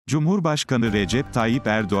Cumhurbaşkanı Recep Tayyip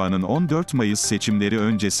Erdoğan'ın 14 Mayıs seçimleri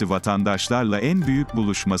öncesi vatandaşlarla en büyük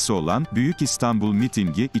buluşması olan Büyük İstanbul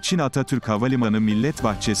Mitingi için Atatürk Havalimanı Millet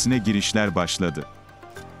Bahçesi'ne girişler başladı.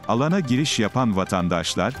 Alana giriş yapan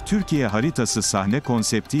vatandaşlar, Türkiye haritası sahne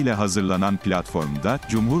konseptiyle hazırlanan platformda,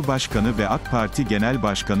 Cumhurbaşkanı ve AK Parti Genel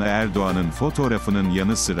Başkanı Erdoğan'ın fotoğrafının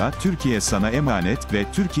yanı sıra "Türkiye sana emanet" ve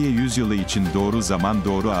 "Türkiye yüzyılı için doğru zaman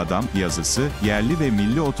doğru adam" yazısı, yerli ve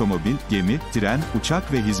milli otomobil, gemi, tren,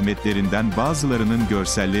 uçak ve hizmetlerinden bazılarının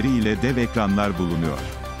görselleri ile dev ekranlar bulunuyor.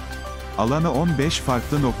 Alana 15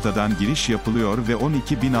 farklı noktadan giriş yapılıyor ve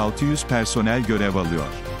 12.600 personel görev alıyor.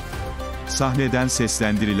 Sahneden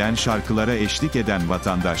seslendirilen şarkılara eşlik eden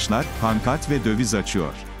vatandaşlar, pankart ve döviz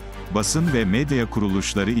açıyor. Basın ve medya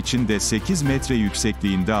kuruluşları için de 8 metre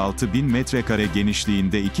yüksekliğinde 6.000 metrekare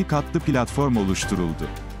genişliğinde 2 katlı platform oluşturuldu.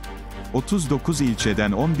 39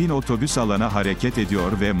 ilçeden 10.000 otobüs alana hareket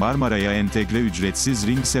ediyor ve Marmara'ya entegre ücretsiz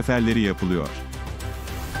ring seferleri yapılıyor.